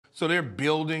So they're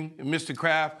building. And Mr.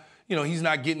 Kraft, you know, he's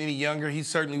not getting any younger. He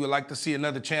certainly would like to see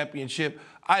another championship.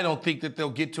 I don't think that they'll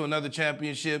get to another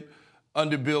championship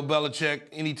under Bill Belichick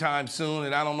anytime soon,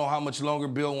 and I don't know how much longer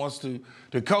Bill wants to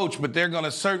coach, but they're going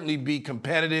to certainly be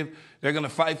competitive. They're going to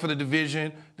fight for the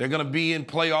division. They're going to be in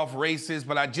playoff races,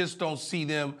 but I just don't see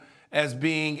them as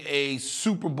being a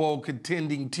Super Bowl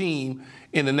contending team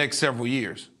in the next several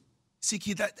years. See,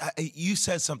 Keith, you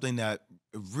said something that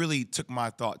really took my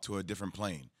thought to a different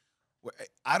plane.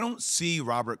 I don't see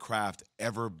Robert Kraft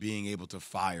ever being able to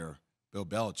fire Bill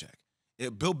Belichick.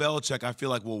 Bill Belichick, I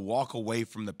feel like, will walk away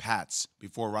from the Pats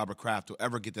before Robert Kraft will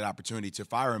ever get that opportunity to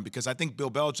fire him, because I think Bill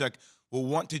Belichick will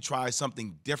want to try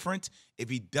something different if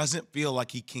he doesn't feel like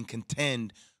he can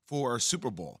contend for a Super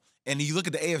Bowl. And you look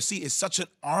at the AFC, it's such an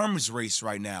arms race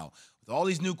right now. With all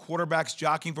these new quarterbacks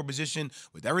jockeying for position,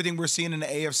 with everything we're seeing in the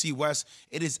AFC West,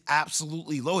 it is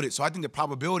absolutely loaded. So I think the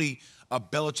probability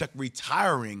of Belichick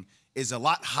retiring is a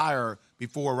lot higher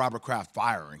before Robert Kraft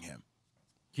firing him.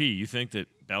 Key, you think that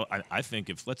I think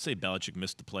if, let's say, Belichick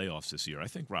missed the playoffs this year, I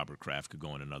think Robert Kraft could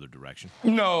go in another direction.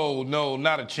 No,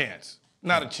 not a chance.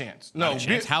 Not a chance. No. Not a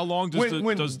chance. How long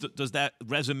does that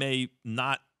resume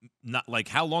not like,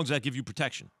 how long does that give you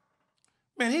protection?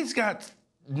 Man, he's got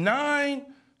 9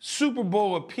 Super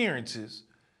Bowl appearances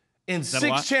and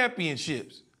 6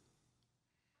 championships.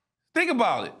 Think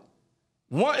about it.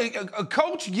 A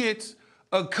coach gets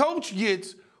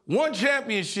 1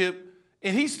 championship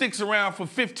and he sticks around for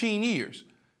 15 years.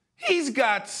 He's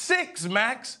got 6,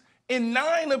 Max, in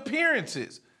 9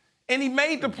 appearances. And he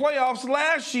made the playoffs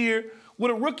last year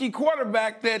with a rookie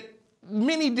quarterback that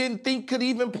many didn't think could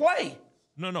even play.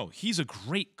 No, he's a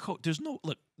great coach.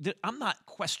 Look, I'm not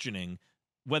questioning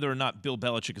whether or not Bill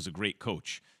Belichick is a great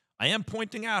coach. I am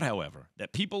pointing out, however,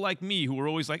 that people like me who are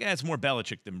always like, it's more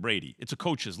Belichick than Brady. It's a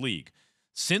coach's league.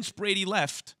 Since Brady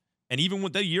left, and even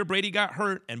with the year Brady got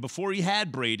hurt, and before he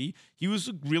had Brady, he was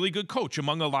a really good coach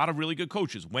among a lot of really good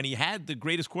coaches. When he had the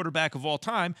greatest quarterback of all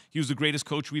time, he was the greatest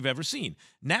coach we've ever seen.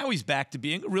 Now he's back to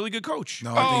being a really good coach.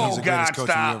 No, I think he's the greatest coach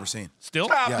we've ever seen. Still?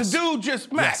 Stop. Yes. The dude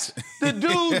just, Max, the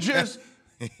dude just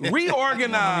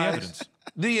reorganized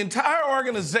the entire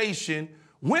organization,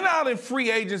 went out in free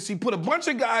agency, put a bunch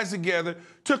of guys together,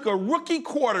 took a rookie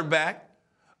quarterback,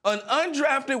 an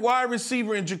undrafted wide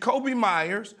receiver in Jacoby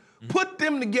Myers, put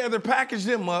them together, packaged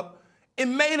them up,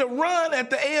 and made a run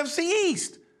at the AFC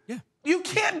East. Yeah. You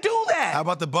can't do that. How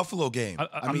about the Buffalo game?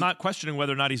 I'm not questioning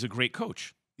whether or not he's a great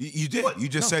coach. You did. You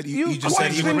just said he went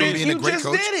from being a great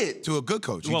coach to a good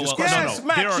coach. Yes,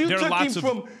 Max,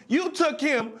 you took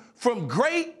him from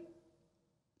great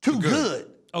to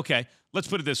good. Okay, let's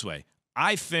put it this way.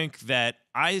 I think that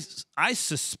I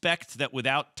suspect that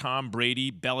without Tom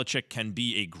Brady, Belichick can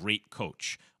be a great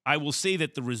coach. I will say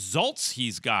that the results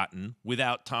he's gotten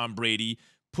without Tom Brady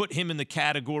put him in the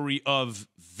category of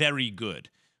very good.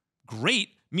 Great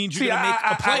means you're going to make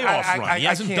a playoff run. He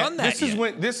hasn't done that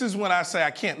yet. This is when I say I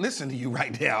can't listen to you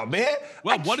right now, man.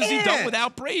 Well, what has he done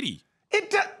without Brady?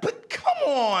 But come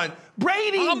on,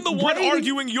 Brady. I'm the one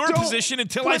arguing your position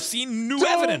until I've seen new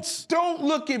evidence. Don't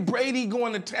look at Brady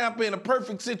going to Tampa in a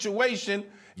perfect situation,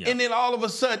 and then all of a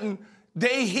sudden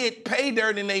they hit pay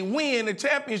dirt and they win the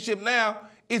championship. Now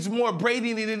it's more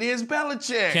Brady than it is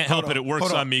Belichick. Can't help it. It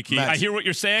works on me, Key. I hear what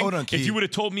you're saying. Hold on, Key. If you would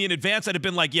have told me in advance, I'd have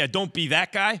been like, yeah, don't be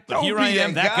that guy. But here I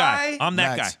am, that guy. I'm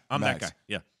that guy. I'm that guy.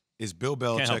 Yeah. Is Bill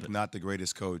Belichick not the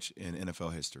greatest coach in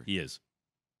NFL history? He is.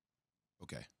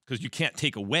 Okay. Because you can't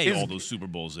take away all those Super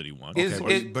Bowls that he won.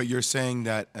 Okay, but you're saying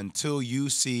that until you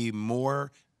see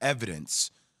more evidence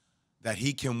that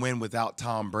he can win without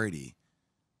Tom Brady,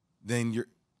 then you're.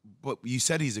 But you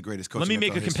said he's the greatest coach. Let me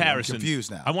make a comparison. I'm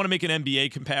confused now. I want to make an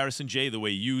NBA comparison, Jay, the way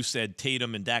you said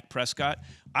Tatum and Dak Prescott.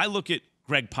 I look at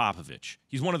Greg Popovich.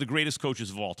 He's one of the greatest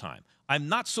coaches of all time. I'm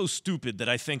not so stupid that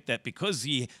I think that because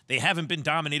they haven't been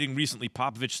dominating recently,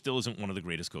 Popovich still isn't one of the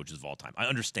greatest coaches of all time. I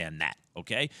understand that,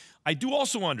 okay? I do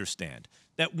also understand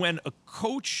that when a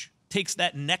coach takes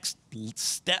that next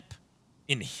step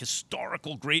in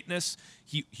historical greatness,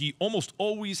 he almost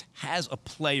always has a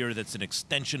player that's an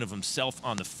extension of himself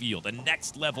on the field, a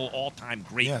next level all-time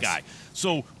great guy.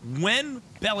 So when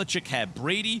Belichick had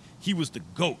Brady, he was the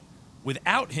GOAT.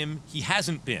 Without him, he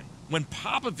hasn't been. When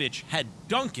Popovich had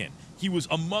Duncan, he was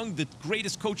among the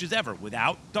greatest coaches ever.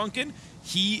 Without Duncan,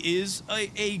 he is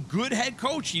a good head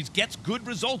coach. He gets good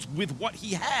results with what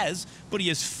he has, but he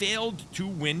has failed to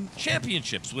win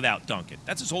championships without Duncan.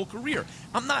 That's his whole career.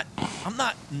 I'm not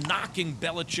knocking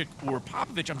Belichick or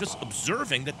Popovich. I'm just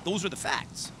observing that those are the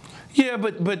facts. Yeah,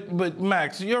 but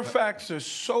Max, your facts are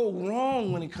so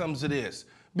wrong when it comes to this.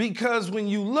 Because when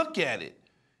you look at it,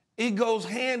 It goes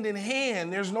hand in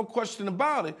hand. There's no question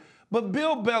about it. But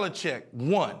Bill Belichick,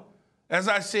 one, as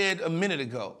I said a minute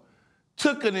ago,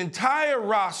 took an entire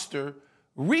roster,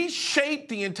 reshaped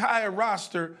the entire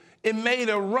roster, and made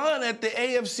a run at the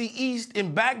AFC East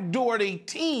and backdoored a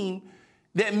team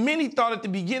that many thought at the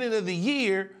beginning of the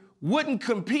year wouldn't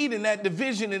compete in that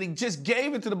division, and he just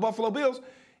gave it to the Buffalo Bills,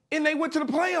 and they went to the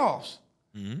playoffs.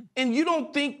 Mm-hmm. And you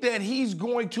don't think that he's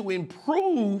going to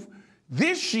improve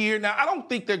this year? Now, I don't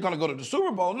think they're going to go to the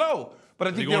Super Bowl, no. But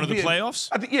I think they're going to the playoffs?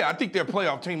 I think they're a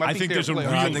playoff team. I think there's a real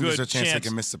good chance they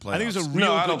can miss the playoffs. I think there's a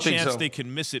real good chance they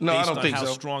can miss it based on how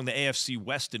strong the AFC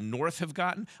West and North have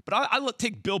gotten. But I'll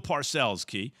take Bill Parcells,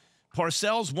 Key.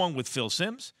 Parcells won with Phil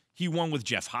Simms. He won with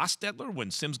Jeff Hostetler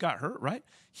when Simms got hurt, right?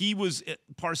 He was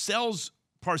Parcells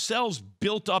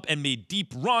built up and made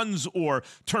deep runs or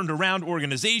turned around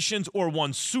organizations or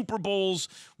won Super Bowls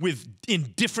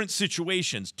in different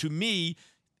situations. To me,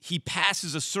 he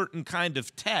passes a certain kind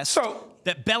of test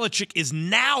that Belichick is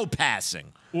now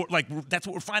passing. Or that's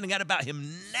what we're finding out about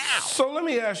him now. So let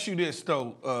me ask you this,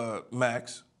 though,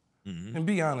 Max, and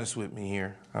be honest with me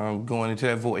here. I'm going into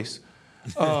that voice.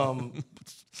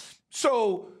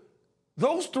 So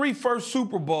those 3 first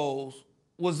Super Bowls,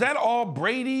 was that all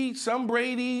Brady, some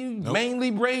Brady, mainly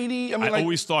Brady? I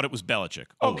always thought it was Belichick.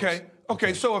 Always.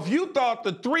 Okay. So if you thought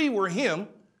the 3 were him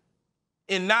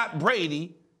and not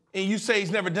Brady, and you say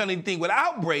he's never done anything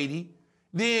without Brady,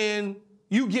 then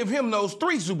you give him those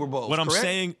 3 Super Bowls. What correct? I'm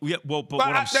saying,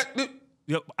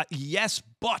 yes,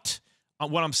 but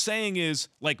what I'm saying is,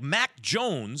 like, Mac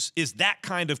Jones is that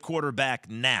kind of quarterback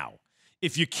now.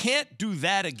 If you can't do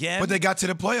that again, but they got to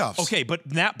the playoffs. Okay, but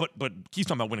he's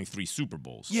talking about winning 3 Super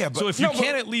Bowls. Yeah, but so if you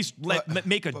can't at least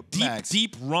make a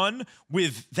deep run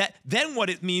with that, then what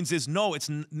it means is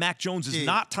Mac Jones is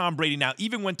not Tom Brady now.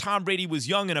 Even when Tom Brady was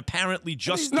young and apparently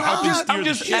just helping steer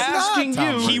the ship, asking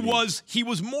you. He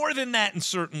was more than that in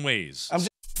certain ways.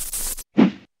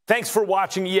 Thanks for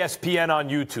watching ESPN on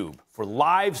YouTube. For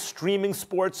live streaming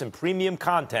sports and premium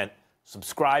content,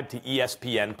 subscribe to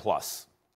ESPN+.